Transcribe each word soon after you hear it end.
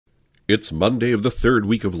It's Monday of the third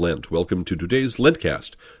week of Lent. Welcome to today's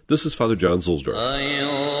LENTCAzT. This is Father John Zulsdorf.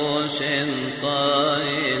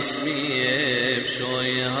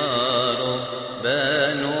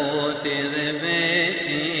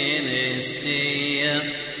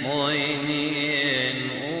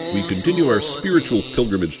 We continue our spiritual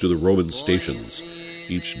pilgrimage to the Roman stations.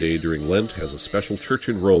 Each day during Lent has a special church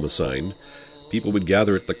in Rome assigned. People would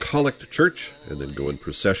gather at the Collect Church and then go in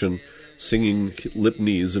procession, singing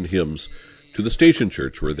litanies and hymns to the station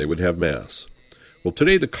church where they would have Mass. Well,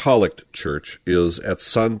 today the Collect Church is at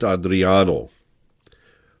Sant'Adriano.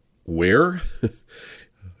 Where?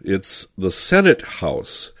 It's the Senate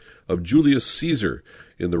house of Julius Caesar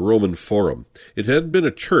in the Roman Forum. It had been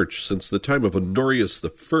a church since the time of Honorius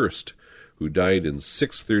I, who died in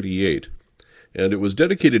 638, and it was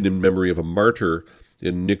dedicated in memory of a martyr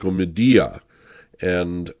in Nicomedia.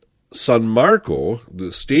 And San Marco,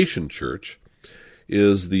 the station church,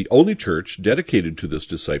 is the only church dedicated to this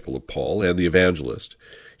disciple of Paul and the evangelist.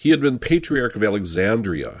 He had been Patriarch of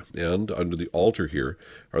Alexandria, and under the altar here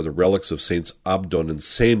are the relics of Saints Abdon and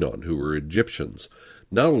Senon, who were Egyptians.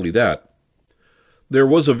 Not only that, there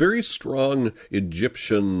was a very strong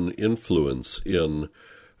Egyptian influence in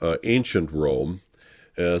ancient Rome.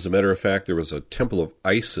 As a matter of fact, there was a temple of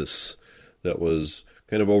Isis that was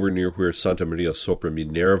kind of over near where Santa Maria sopra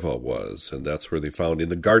Minerva was, and that's where they found, in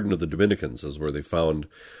the Garden of the Dominicans, is where they found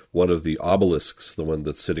one of the obelisks, the one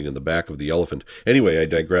that's sitting in the back of the elephant. Anyway, I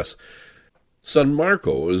digress. San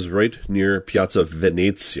Marco is right near Piazza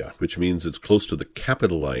Venezia, which means it's close to the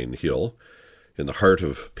Capitoline Hill, in the heart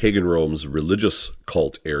of pagan Rome's religious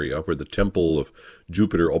cult area, where the temple of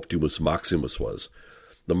Jupiter Optimus Maximus was.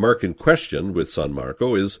 The mark in question with San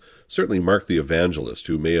Marco is certainly Mark the Evangelist,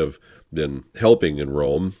 who may have been helping in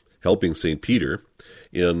Rome, helping St. Peter.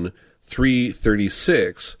 In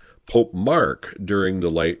 336, Pope Mark, during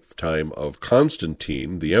the lifetime of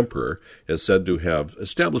Constantine, the emperor, is said to have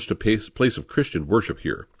established a place of Christian worship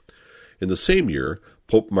here. In the same year,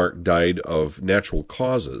 Pope Mark died of natural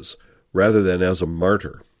causes, rather than as a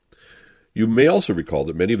martyr. You may also recall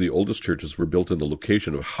that many of the oldest churches were built in the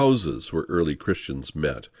location of houses where early Christians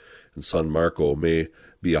met, and San Marco may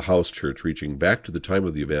be a house church reaching back to the time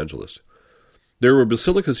of the evangelist. There were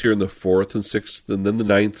basilicas here in the 4th and 6th and then the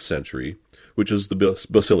 9th century, which is the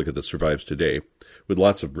basilica that survives today, with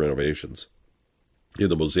lots of renovations. In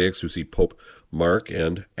the mosaics you see Pope Mark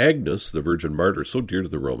and Agnes, the Virgin Martyr, so dear to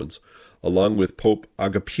the Romans, along with Pope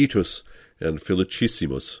Agapitus and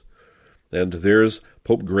Felicissimus. And there's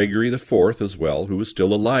Pope Gregory IV as well, who was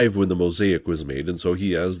still alive when the mosaic was made, and so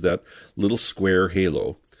he has that little square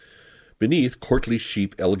halo. Beneath, courtly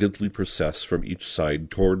sheep elegantly process from each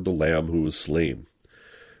side toward the Lamb who was slain.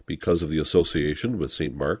 Because of the association with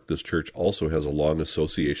St. Mark, this church also has a long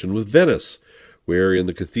association with Venice, where in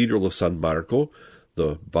the Cathedral of San Marco,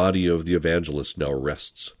 the body of the evangelist now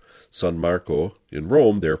rests. San Marco in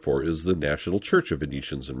Rome, therefore, is the national church of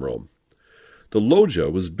Venetians in Rome. The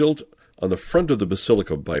loggia was built on the front of the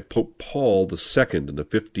basilica by Pope Paul II in the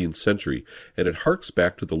 15th century, and it harks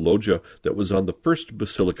back to the loggia that was on the first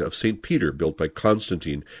basilica of St. Peter, built by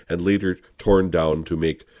Constantine, and later torn down to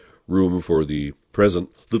make room for the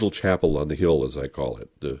present little chapel on the hill, as I call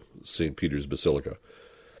it, the St. Peter's Basilica.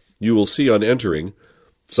 You will see on entering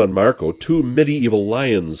San Marco 2 medieval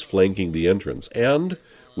lions flanking the entrance, and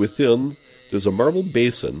within there's a marble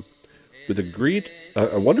basin with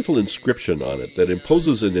a wonderful inscription on it that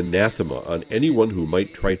imposes an anathema on anyone who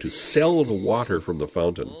might try to sell the water from the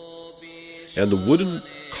fountain. And the wooden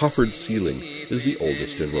coffered ceiling is the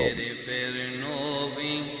oldest in Rome.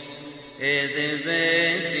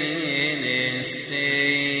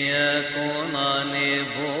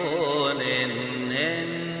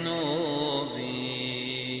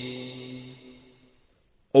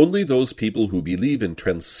 Only those people who believe in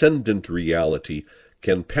transcendent reality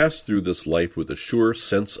can pass through this life with a sure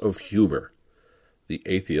sense of humor. The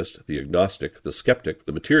atheist, the agnostic, the skeptic,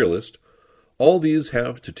 the materialist, all these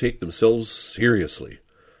have to take themselves seriously.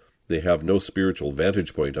 They have no spiritual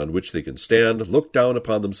vantage point on which they can stand, look down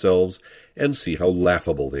upon themselves, and see how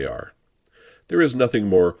laughable they are. There is nothing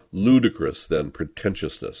more ludicrous than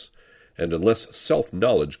pretentiousness, and unless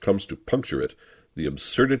self-knowledge comes to puncture it, the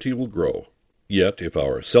absurdity will grow. Yet, if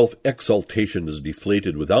our self-exaltation is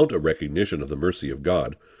deflated without a recognition of the mercy of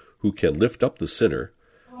God, who can lift up the sinner,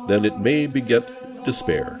 then it may beget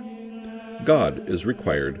despair. God is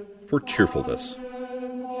required for cheerfulness.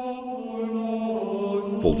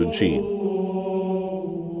 Fulton Sheen.